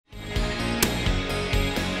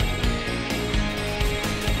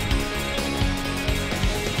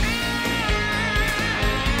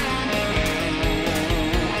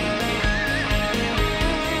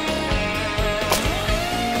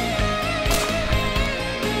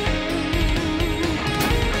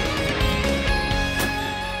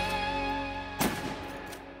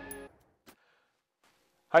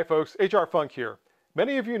Hi folks, HR Funk here.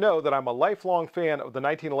 Many of you know that I'm a lifelong fan of the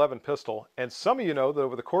 1911 pistol, and some of you know that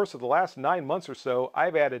over the course of the last 9 months or so,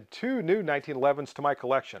 I've added 2 new 1911s to my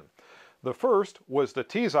collection. The first was the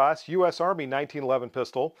Tisas U.S. Army 1911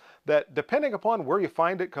 pistol that, depending upon where you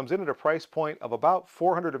find it, comes in at a price point of about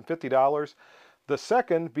 $450. The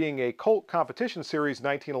second being a Colt Competition Series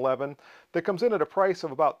 1911 that comes in at a price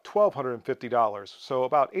of about $1,250, so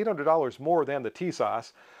about $800 more than the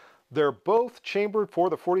Tisas. They're both chambered for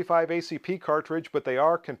the 45 ACP cartridge, but they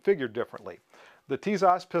are configured differently. The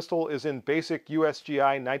Tisas pistol is in basic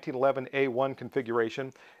USGI 1911A1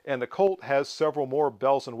 configuration, and the Colt has several more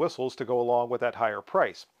bells and whistles to go along with that higher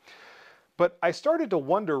price. But I started to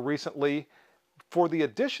wonder recently, for the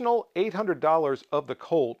additional $800 of the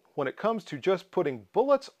Colt, when it comes to just putting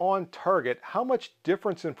bullets on target, how much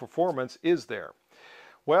difference in performance is there?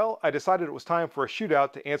 Well, I decided it was time for a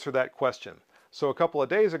shootout to answer that question. So a couple of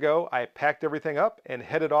days ago, I packed everything up and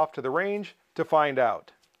headed off to the range to find out.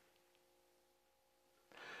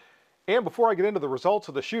 And before I get into the results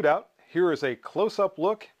of the shootout, here is a close-up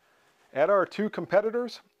look at our 2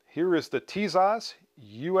 competitors. Here is the Tisas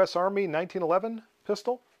U.S. Army 1911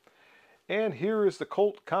 pistol, and here is the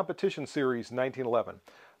Colt Competition Series 1911.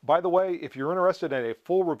 By the way, if you're interested in a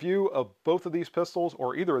full review of both of these pistols,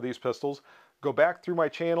 or either of these pistols, go back through my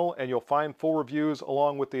channel and you'll find full reviews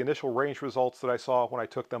along with the initial range results that I saw when I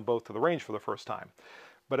took them both to the range for the first time.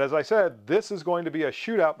 But as I said, this is going to be a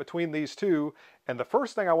shootout between these two, and the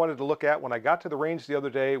first thing I wanted to look at when I got to the range the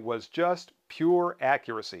other day was just pure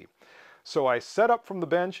accuracy. So I set up from the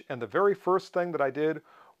bench, and the very first thing that I did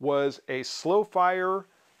was a slow fire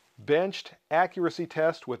benched accuracy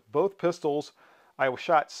test with both pistols. I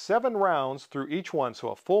shot 7 rounds through each one, so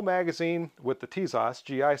a full magazine with the Tisas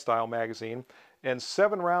GI style magazine, and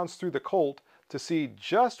 7 rounds through the Colt to see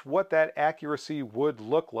just what that accuracy would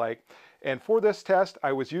look like. And for this test,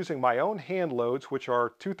 I was using my own hand loads, which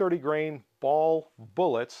are 230 grain ball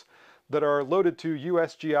bullets that are loaded to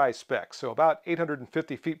USGI specs, so about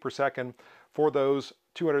 850 feet per second for those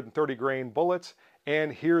 230 grain bullets.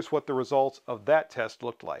 And here's what the results of that test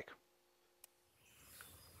looked like.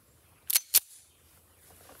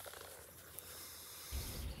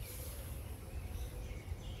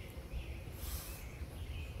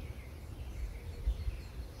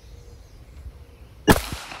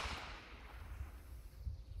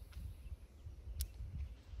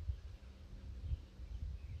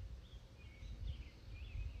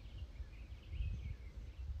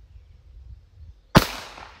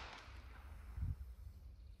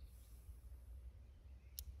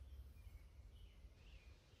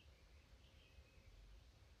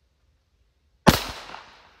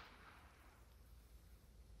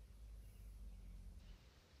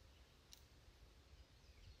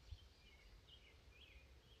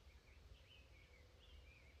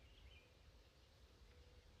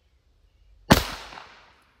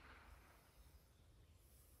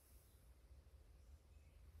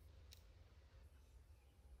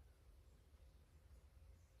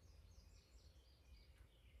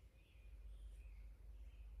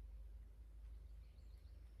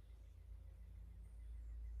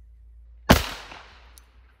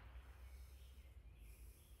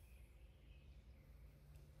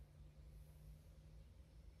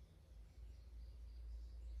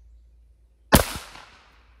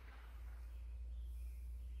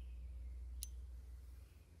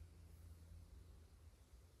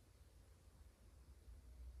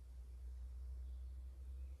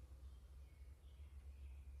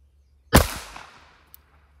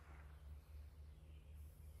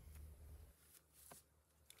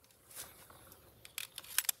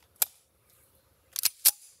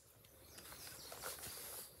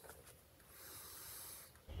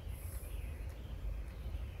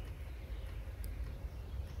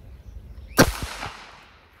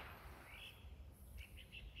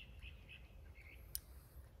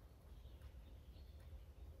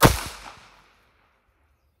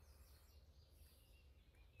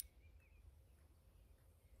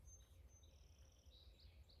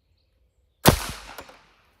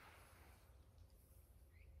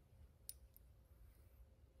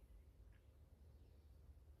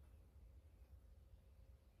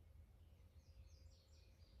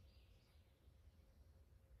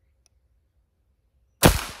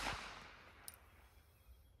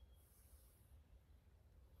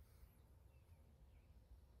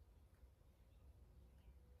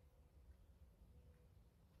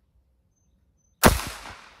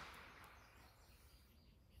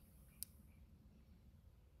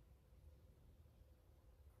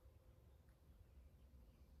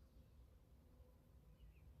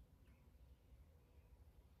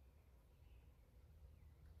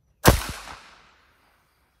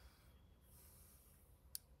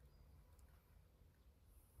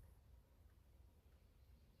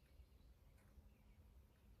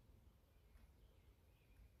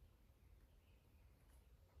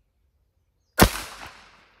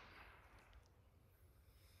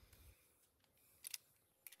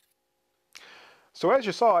 So as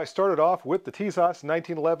you saw, I started off with the Tisas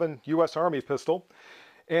 1911 U.S. Army pistol.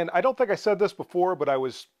 And I don't think I said this before, but I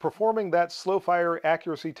was performing that slow fire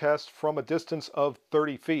accuracy test from a distance of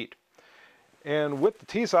 30 feet. And with the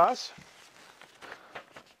Tisas,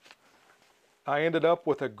 I ended up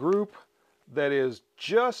with a group that is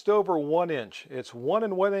just over 1 inch. It's 1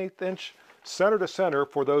 1/8 inch center to center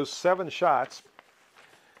for those 7 shots.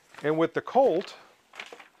 And with the Colt,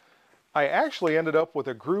 I actually ended up with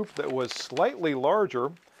a group that was slightly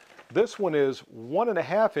larger. This one is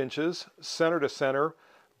 1.5 inches center to center,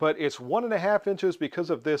 but it's 1.5 inches because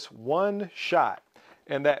of this one shot.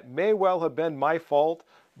 And that may well have been my fault.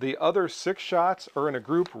 The other 6 shots are in a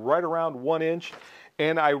group right around 1 inch.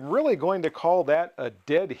 And I'm really going to call that a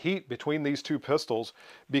dead heat between these two pistols,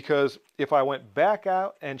 because if I went back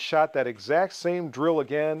out and shot that exact same drill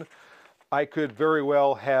again, I could very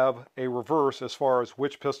well have a reverse as far as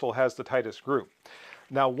which pistol has the tightest group.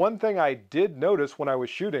 Now, one thing I did notice when I was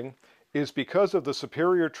shooting is because of the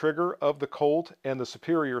superior trigger of the Colt and the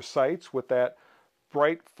superior sights with that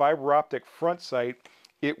bright fiber optic front sight,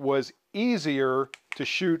 it was easier to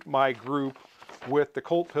shoot my group with the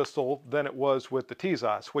Colt pistol than it was with the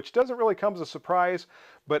Tisas, which doesn't really come as a surprise,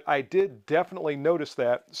 but I did definitely notice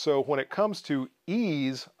that. So when it comes to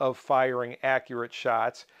ease of firing accurate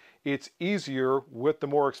shots, it's easier with the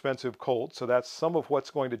more expensive Colt. So that's some of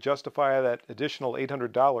what's going to justify that additional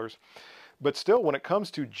 $800. But still, when it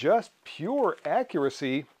comes to just pure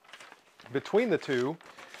accuracy between the two,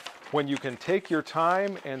 when you can take your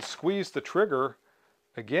time and squeeze the trigger,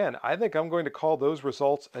 again, I think I'm going to call those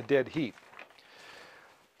results a dead heat.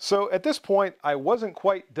 So at this point, I wasn't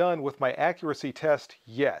quite done with my accuracy test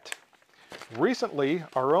yet. Recently,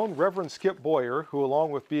 our own Reverend Skip Boyer, who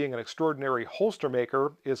along with being an extraordinary holster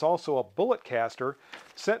maker, is also a bullet caster,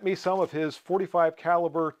 sent me some of his 45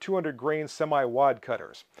 caliber 200 grain semi-wad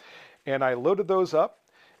cutters. And I loaded those up,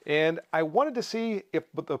 and I wanted to see if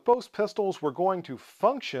both pistols were going to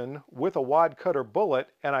function with a wad cutter bullet,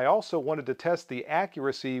 and I also wanted to test the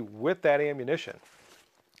accuracy with that ammunition.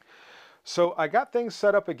 So I got things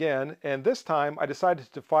set up again, and this time I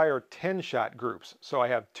decided to fire 10-shot groups. So I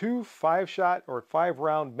have 2 5-shot or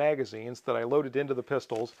 5-round magazines that I loaded into the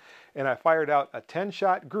pistols, and I fired out a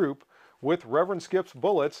 10-shot group with Reverend Skip's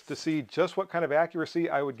bullets to see just what kind of accuracy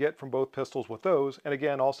I would get from both pistols with those, and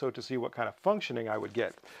again also to see what kind of functioning I would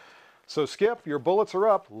get. So Skip, your bullets are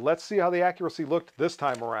up. Let's see how the accuracy looked this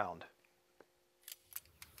time around.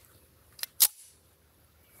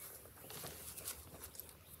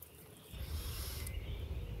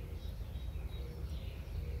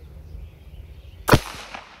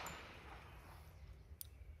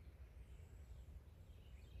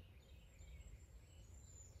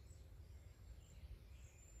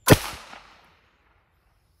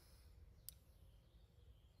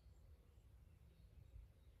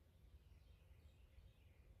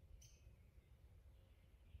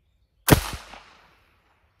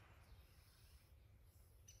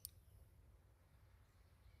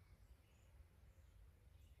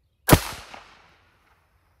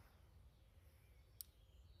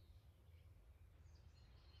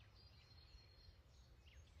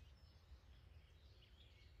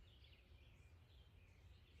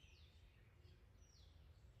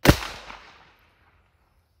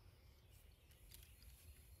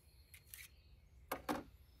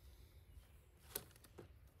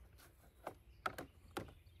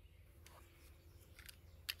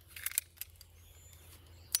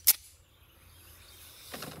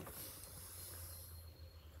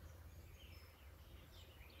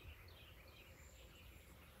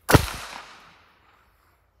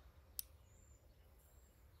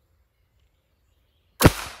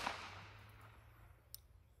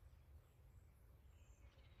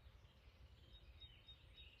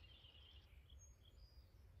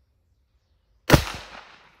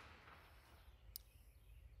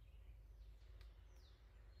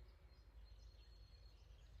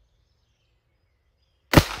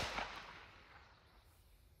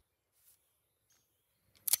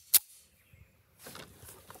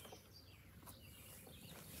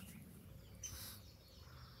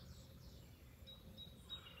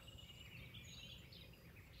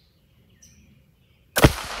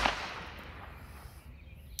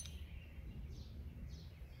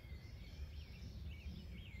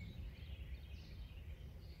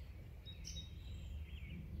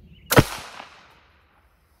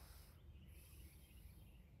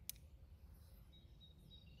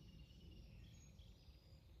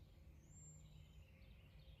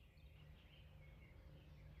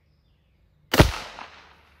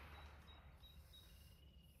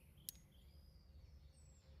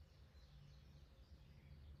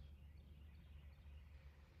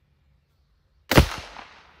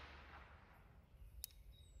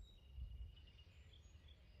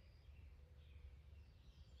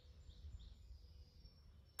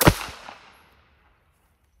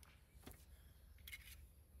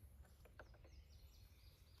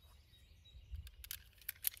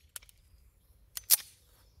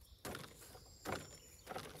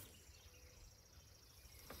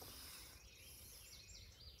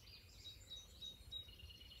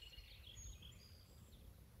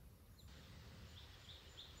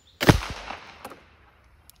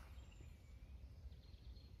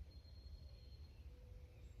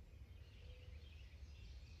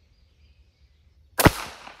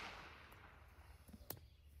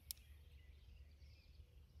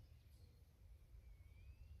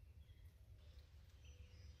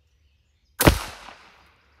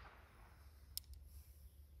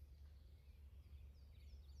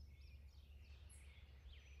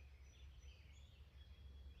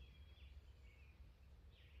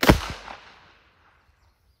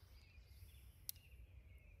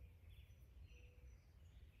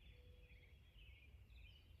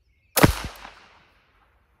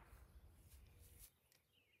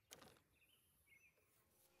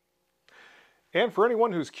 And for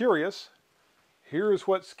anyone who's curious, here is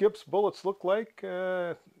what Skip's bullets look like.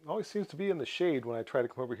 Always seems to be in the shade when I try to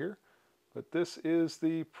come over here. But this is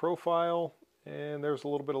the profile, and there's a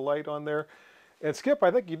little bit of light on there. And Skip,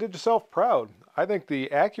 I think you did yourself proud. I think the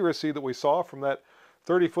accuracy that we saw from that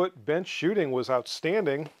 30-foot bench shooting was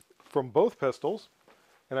outstanding from both pistols.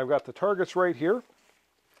 And I've got the targets right here.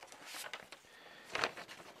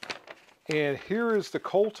 And here is the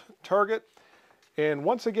Colt target. And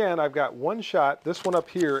once again, I've got one shot, this one up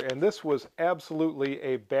here, and this was absolutely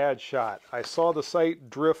a bad shot. I saw the sight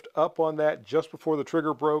drift up on that just before the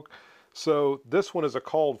trigger broke. So this one is a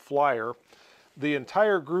called flyer. The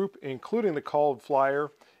entire group, including the called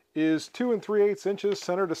flyer, is 2 3/8 inches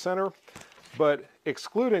center to center. But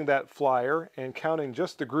excluding that flyer and counting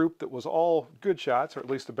just the group that was all good shots, or at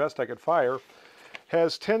least the best I could fire,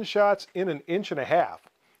 has 10 shots in 1.5 inches.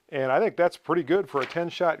 And I think that's pretty good for a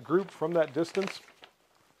 10-shot group from that distance.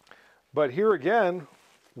 But here again,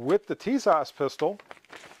 with the Tisas pistol,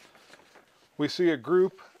 we see a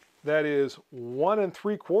group that is 1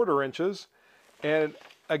 3/4 inches. And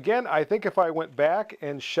again, I think if I went back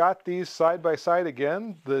and shot these side by side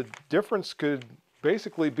again, the difference could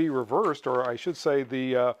basically be reversed, or I should say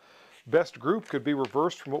the best group could be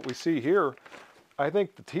reversed from what we see here. I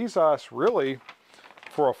think the Tisas really,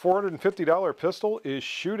 for a $450 pistol, is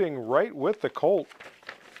shooting right with the Colt.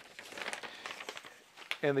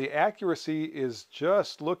 And the accuracy is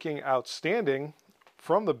just looking outstanding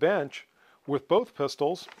from the bench with both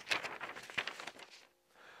pistols.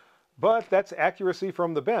 But that's accuracy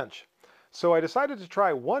from the bench. So I decided to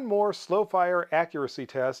try one more slow fire accuracy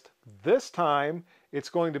test. This time it's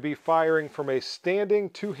going to be firing from a standing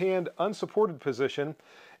two-hand unsupported position.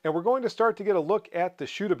 And we're going to start to get a look at the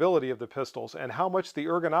shootability of the pistols and how much the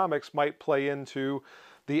ergonomics might play into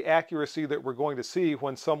the accuracy that we're going to see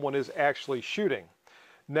when someone is actually shooting.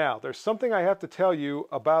 Now, there's something I have to tell you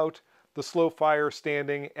about the slow fire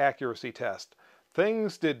standing accuracy test.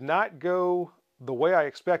 Things did not go the way I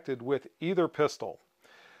expected with either pistol.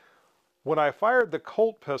 When I fired the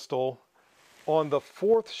Colt pistol on the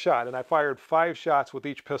 4th shot, and I fired 5 shots with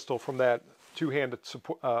each pistol from that two-handed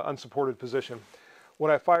unsupported position.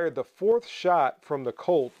 When I fired the 4th shot from the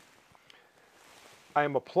Colt,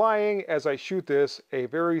 I'm applying, as I shoot this, a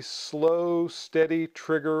very slow, steady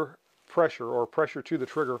trigger pressure, or pressure to the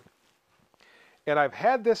trigger. And I've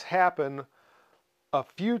had this happen a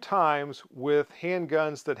few times with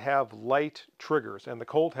handguns that have light triggers. And the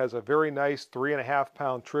Colt has a very nice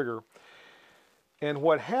 3.5-pound trigger. And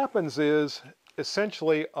what happens is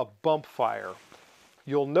essentially a bump fire.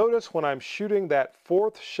 You'll notice when I'm shooting that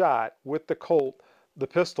 4th shot with the Colt, the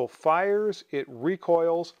pistol fires, it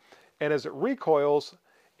recoils, and as it recoils,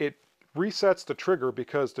 it resets the trigger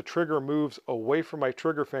because the trigger moves away from my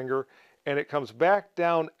trigger finger and it comes back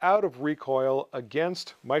down out of recoil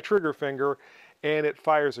against my trigger finger and it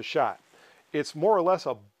fires a shot. It's more or less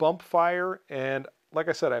a bump fire, and like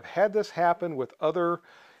I said, I've had this happen with other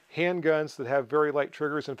handguns that have very light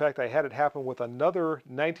triggers. In fact, I had it happen with another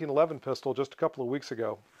 1911 pistol just a couple of weeks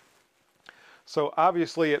ago. So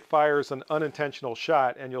obviously it fires an unintentional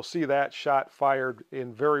shot, and you'll see that shot fired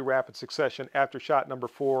in very rapid succession. After shot number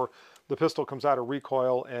 4, the pistol comes out of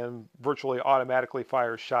recoil and virtually automatically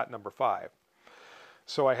fires shot number 5.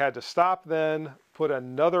 So I had to stop then, put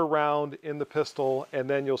another round in the pistol, and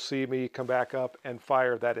then you'll see me come back up and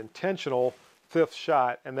fire that intentional 5th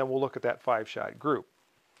shot, and then we'll look at that 5-shot group.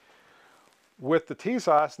 With the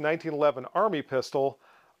Tisas 1911 Army pistol,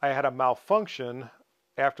 I had a malfunction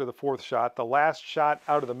after the 4th shot. The last shot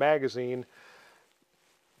out of the magazine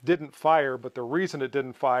didn't fire, but the reason it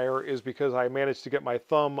didn't fire is because I managed to get my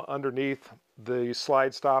thumb underneath the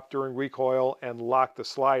slide stop during recoil and lock the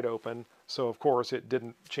slide open. So of course it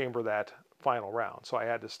didn't chamber that final round. So I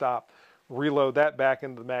had to stop, reload that back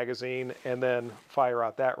into the magazine, and then fire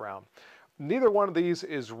out that round. Neither one of these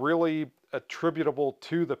is really attributable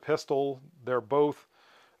to the pistol. They're both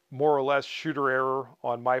more or less shooter error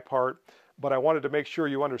on my part, but I wanted to make sure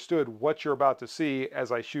you understood what you're about to see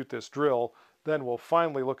as I shoot this drill. Then we'll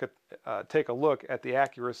finally take a look at the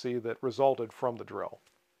accuracy that resulted from the drill.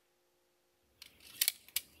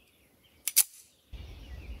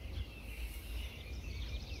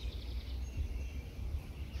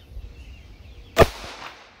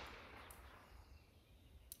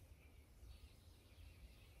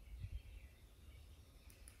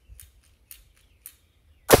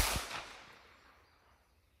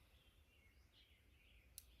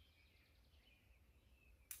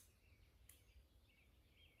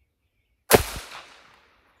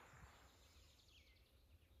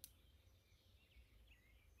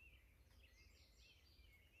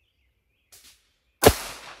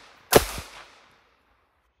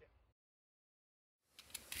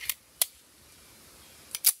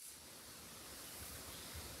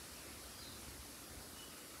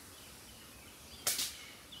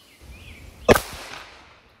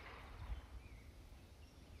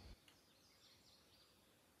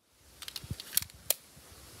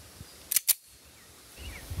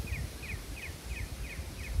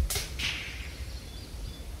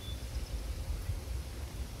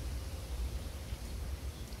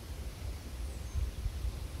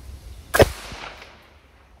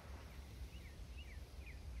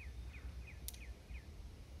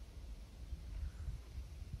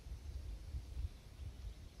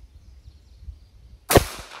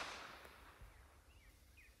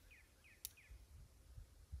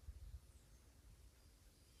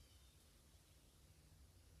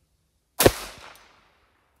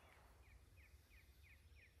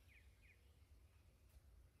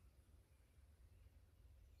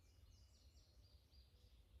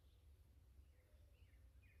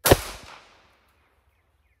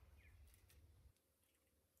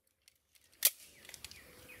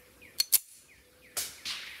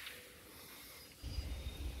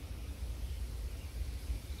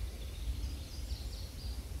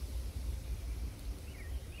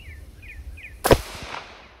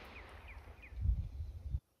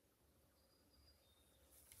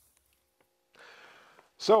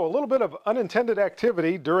 So a little bit of unintended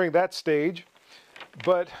activity during that stage,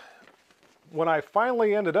 but when I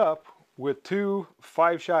finally ended up with two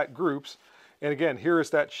 5-shot groups, and again, here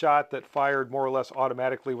is that shot that fired more or less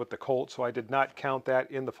automatically with the Colt, so I did not count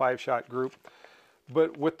that in the 5-shot group.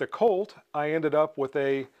 But with the Colt, I ended up with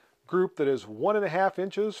a group that is 1.5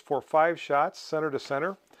 inches for 5 shots, center to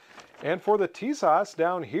center. And for the Tisas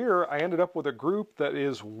down here, I ended up with a group that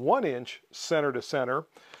is 1 inch center to center.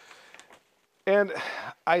 And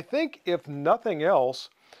I think if nothing else,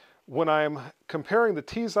 when I'm comparing the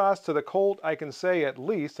Tisas to the Colt, I can say at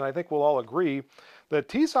least, and I think we'll all agree, that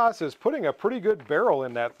Tisas is putting a pretty good barrel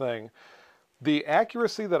in that thing. The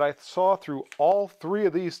accuracy that I saw through all 3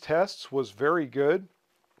 of these tests was very good.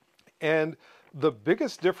 And the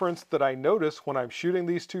biggest difference that I notice when I'm shooting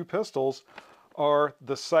these 2 pistols are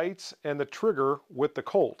the sights and the trigger with the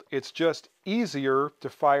Colt. It's just easier to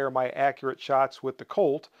fire my accurate shots with the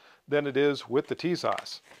Colt than it is with the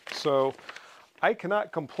Tisas. So I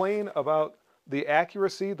cannot complain about the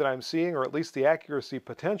accuracy that I'm seeing, or at least the accuracy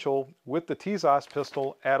potential with the Tisas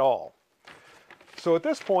pistol at all. So at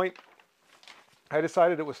this point, I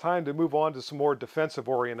decided it was time to move on to some more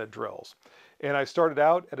defensive-oriented drills. And I started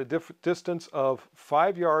out at a distance of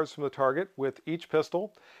 5 yards from the target with each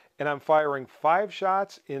pistol, and I'm firing 5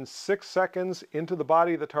 shots in 6 seconds into the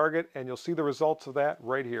body of the target, and you'll see the results of that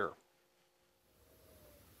right here.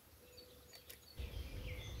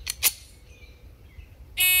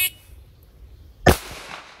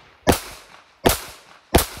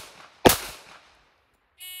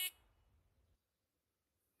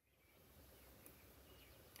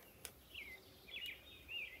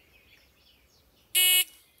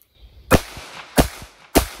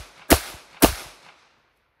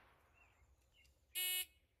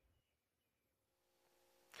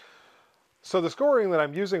 So the scoring that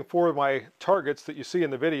I'm using for my targets that you see in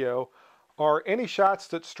the video are any shots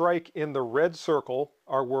that strike in the red circle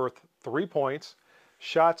are worth 3 points,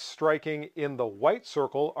 shots striking in the white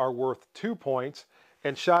circle are worth 2 points,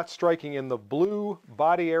 and shots striking in the blue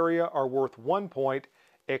body area are worth 1 point,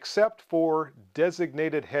 except for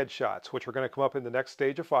designated headshots, which are going to come up in the next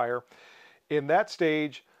stage of fire. In that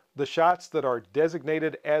stage, the shots that are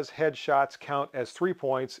designated as headshots count as 3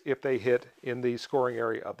 points if they hit in the scoring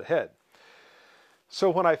area of the head. So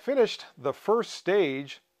when I finished the first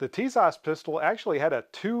stage, the Tisas pistol actually had a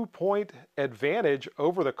 2-point advantage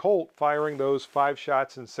over the Colt firing those 5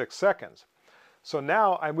 shots in 6 seconds. So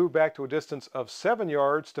now I move back to a distance of 7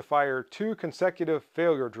 yards to fire 2 consecutive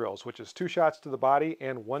failure drills, which is 2 shots to the body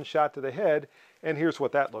and 1 shot to the head, and here's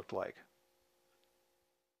what that looked like.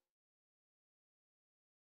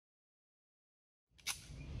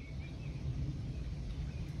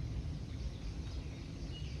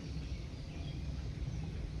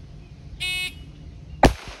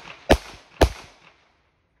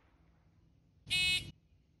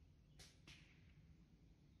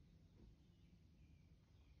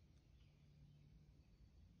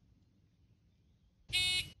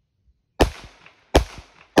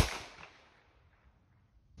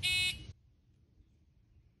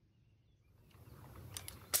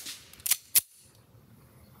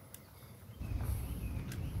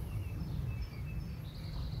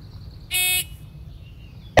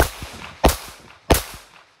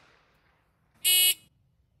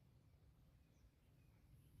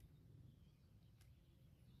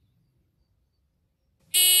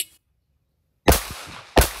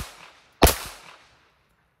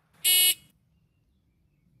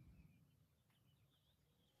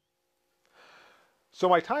 So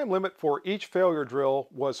my time limit for each failure drill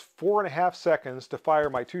was 4.5 seconds to fire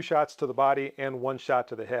my 2 shots to the body and 1 shot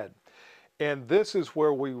to the head. And this is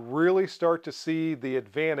where we really start to see the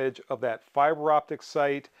advantage of that fiber optic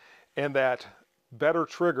sight and that better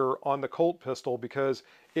trigger on the Colt pistol, because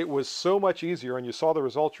it was so much easier, and you saw the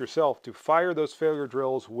results yourself, to fire those failure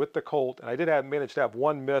drills with the Colt. And I did manage to have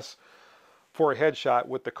 1 miss for a headshot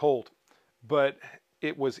with the Colt, but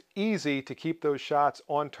it was easy to keep those shots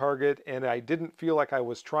on target, and I didn't feel like I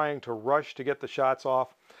was trying to rush to get the shots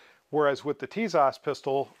off. Whereas with the Tisas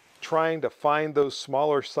pistol, trying to find those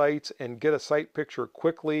smaller sights and get a sight picture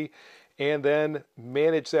quickly and then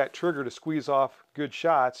manage that trigger to squeeze off good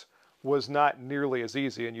shots was not nearly as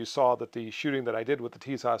easy. And you saw that the shooting that I did with the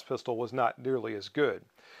Tisas pistol was not nearly as good.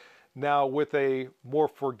 Now with a more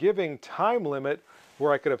forgiving time limit,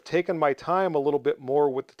 where I could have taken my time a little bit more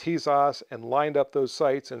with the Tisas and lined up those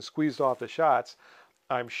sights and squeezed off the shots,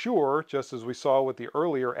 I'm sure, just as we saw with the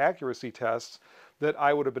earlier accuracy tests, that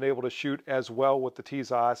I would have been able to shoot as well with the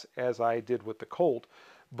Tisas as I did with the Colt.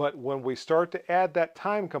 But when we start to add that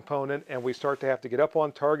time component and we start to have to get up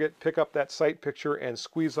on target, pick up that sight picture and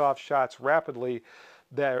squeeze off shots rapidly,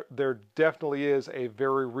 there definitely is a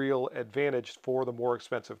very real advantage for the more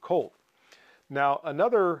expensive Colt. Now,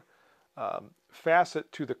 another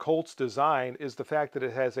facet to the Colt's design is the fact that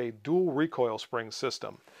it has a dual recoil spring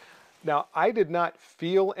system. Now, I did not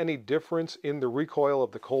feel any difference in the recoil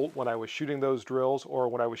of the Colt when I was shooting those drills, or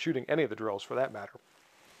when I was shooting any of the drills for that matter.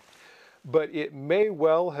 But it may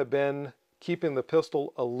well have been keeping the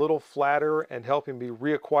pistol a little flatter and helping me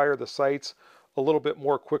reacquire the sights a little bit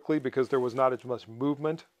more quickly because there was not as much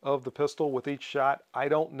movement of the pistol with each shot. I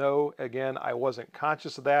don't know. Again, I wasn't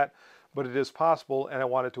conscious of that, but it is possible, and I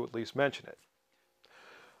wanted to at least mention it.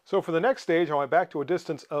 So for the next stage, I went back to a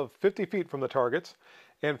distance of 50 feet from the targets,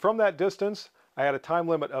 and from that distance, I had a time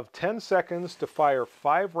limit of 10 seconds to fire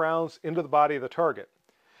 5 rounds into the body of the target.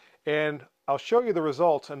 And I'll show you the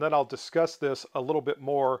results, and then I'll discuss this a little bit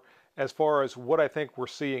more as far as what I think we're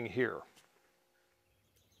seeing here.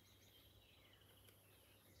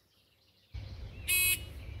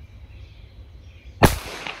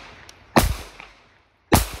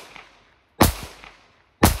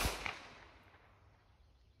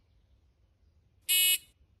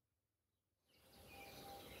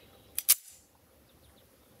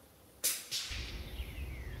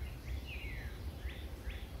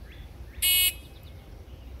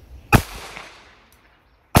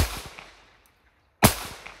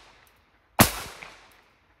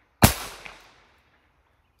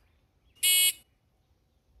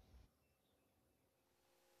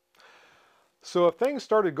 So if things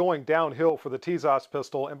started going downhill for the Tisas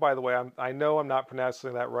pistol, and by the way, I know I'm not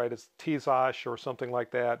pronouncing that right, it's Tisas or something like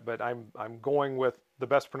that, but I'm going with the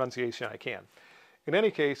best pronunciation I can. In any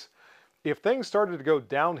case, if things started to go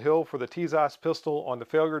downhill for the Tisas pistol on the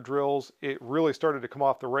failure drills, it really started to come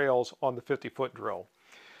off the rails on the 50-foot drill.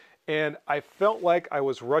 And I felt like I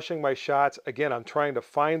was rushing my shots. Again, I'm trying to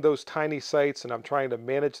find those tiny sights, and I'm trying to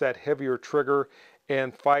manage that heavier trigger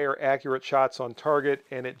and fire accurate shots on target,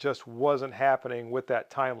 and it just wasn't happening with that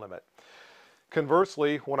time limit.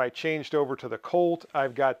 Conversely, when I changed over to the Colt,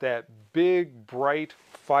 I've got that big, bright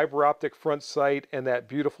fiber optic front sight and that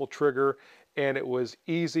beautiful trigger, and it was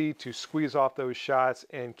easy to squeeze off those shots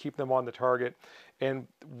and keep them on the target. And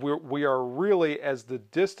we are really, as the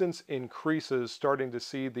distance increases, starting to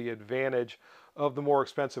see the advantage of the more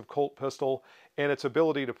expensive Colt pistol and its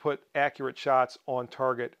ability to put accurate shots on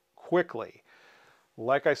target quickly.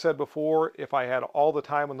 Like I said before, if I had all the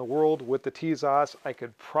time in the world with the Tisas, I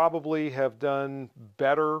could probably have done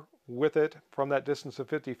better with it from that distance of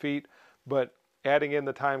 50 feet, but adding in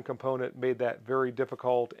the time component made that very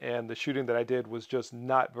difficult, and the shooting that I did was just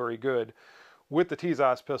not very good with the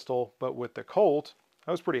Tisas pistol. But with the Colt,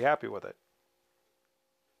 I was pretty happy with it.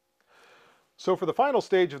 So for the final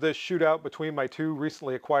stage of this shootout between my two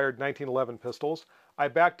recently acquired 1911 pistols, I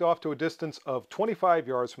backed off to a distance of 25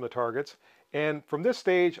 yards from the targets, and from this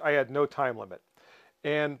stage I had no time limit.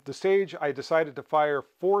 And the stage, I decided to fire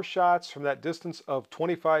 4 shots from that distance of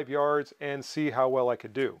 25 yards and see how well I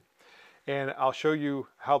could do. And I'll show you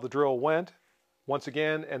how the drill went once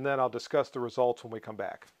again, and then I'll discuss the results when we come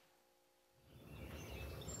back.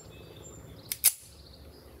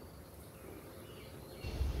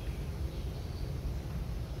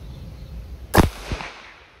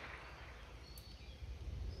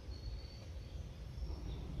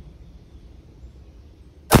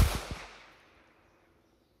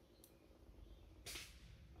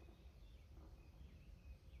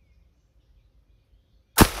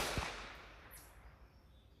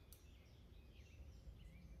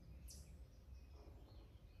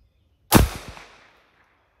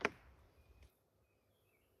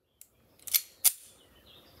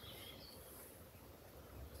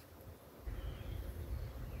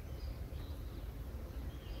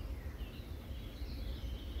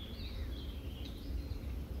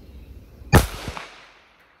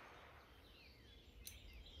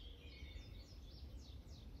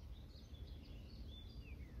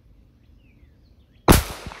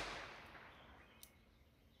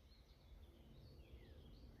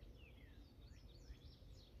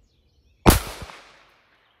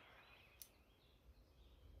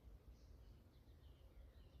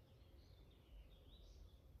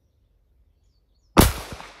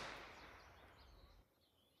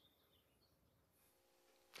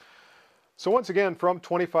 So once again, from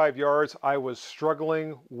 25 yards, I was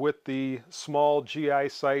struggling with the small GI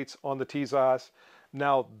sights on the Tisas.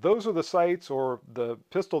 Now, those are the sights, or the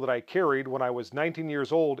pistol that I carried when I was 19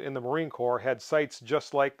 years old in the Marine Corps, had sights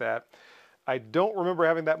just like that. I don't remember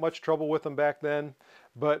having that much trouble with them back then,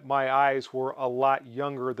 but my eyes were a lot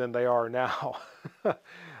younger than they are now.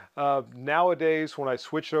 Nowadays, when I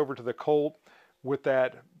switched over to the Colt with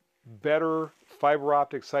that better fiber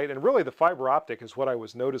optic sight, and really the fiber optic is what I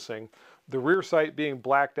was noticing. The rear sight being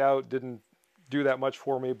blacked out didn't do that much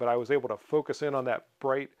for me, but I was able to focus in on that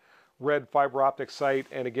bright red fiber optic sight,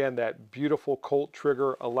 and again, that beautiful Colt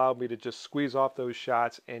trigger allowed me to just squeeze off those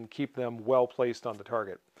shots and keep them well placed on the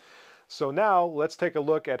target. So now let's take a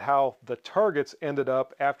look at how the targets ended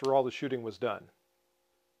up after all the shooting was done.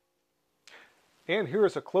 And here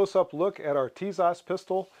is a close-up look at our Tisas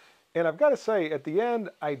pistol. And I've got to say, at the end,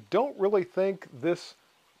 I don't really think this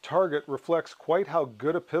target reflects quite how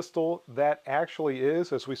good a pistol that actually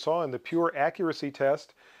is. As we saw in the pure accuracy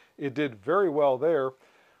test, it did very well there.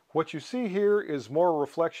 What you see here is more a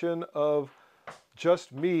reflection of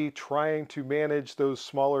just me trying to manage those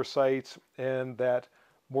smaller sights and that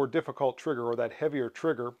more difficult trigger, or that heavier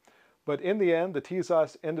trigger. But in the end, the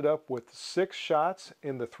Tisas ended up with 6 shots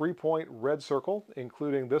in the 3-point red circle,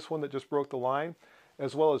 including this one that just broke the line,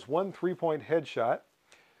 as well as 1 3-point headshot,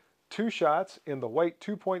 2 shots in the white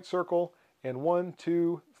 2-point circle, and 1,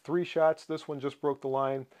 2, 3 shots, this one just broke the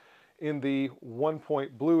line, in the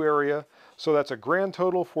 1-point blue area. So that's a grand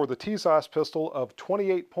total for the Tisas pistol of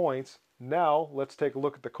 28 points. Now let's take a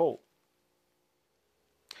look at the Colt.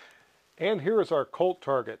 And here is our Colt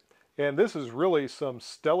target. And this is really some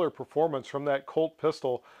stellar performance from that Colt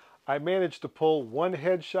pistol. I managed to pull 1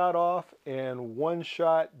 headshot off and 1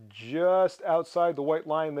 shot just outside the white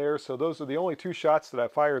line there. So those are the only 2 shots that I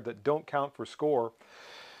fired that don't count for score.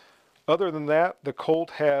 Other than that, the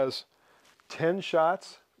Colt has 10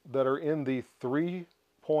 shots that are in the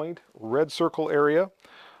 3-point red circle area,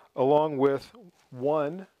 along with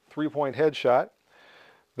 1 3-point headshot.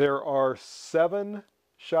 There are 7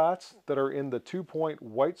 shots that are in the 2-point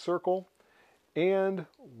white circle, and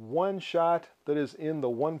 1 shot that is in the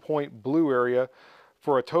 1-point blue area,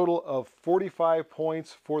 for a total of 45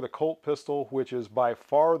 points for the Colt pistol, which is by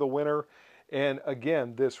far the winner. And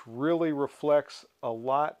again, this really reflects a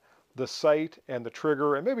lot the sight and the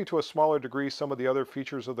trigger, and maybe to a smaller degree some of the other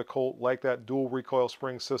features of the Colt, like that dual recoil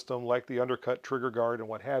spring system, like the undercut trigger guard and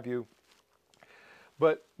what have you.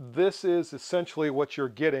 But this is essentially what you're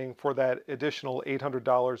getting for that additional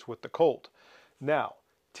 $800 with the Colt. Now,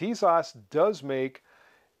 Tisas does make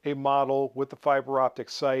a model with the fiber optic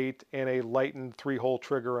sight and a lightened 3-hole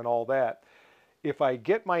trigger and all that. If I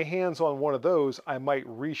get my hands on one of those, I might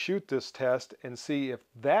reshoot this test and see if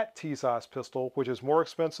that Tisas pistol, which is more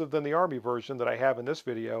expensive than the Army version that I have in this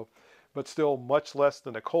video, but still much less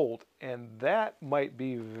than the Colt, and that might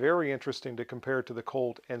be very interesting to compare to the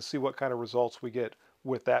Colt and see what kind of results we get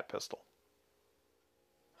with that pistol.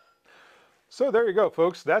 So there you go,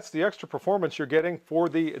 folks. That's the extra performance you're getting for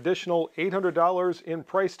the additional $800 in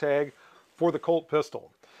price tag for the Colt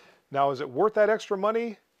pistol. Now, is it worth that extra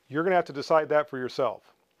money? You're going to have to decide that for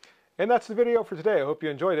yourself. And that's the video for today. I hope you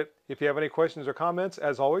enjoyed it. If you have any questions or comments,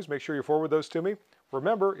 as always, make sure you forward those to me.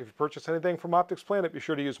 Remember, if you purchase anything from Optics Planet, be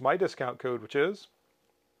sure to use my discount code, which is...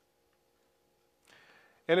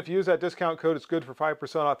 And if you use that discount code, it's good for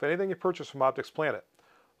 5% off anything you purchase from Optics Planet.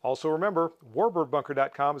 Also remember,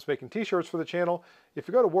 WarbirdBunker.com is making t-shirts for the channel. If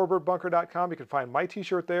you go to WarbirdBunker.com, you can find my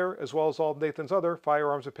t-shirt there, as well as all of Nathan's other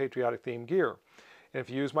firearms and patriotic themed gear. And if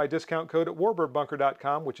you use my discount code at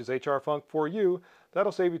WarbirdBunker.com, which is HRFunk4U,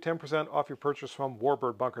 that'll save you 10% off your purchase from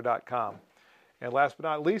WarbirdBunker.com. And last but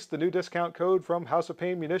not least, the new discount code from House of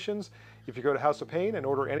Pain Munitions. If you go to House of Pain and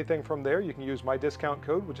order anything from there, you can use my discount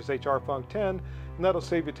code, which is HRFunk10, and that'll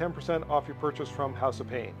save you 10% off your purchase from House of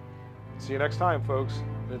Pain. See you next time, folks.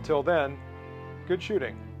 And until then, good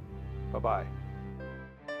shooting. Bye-bye.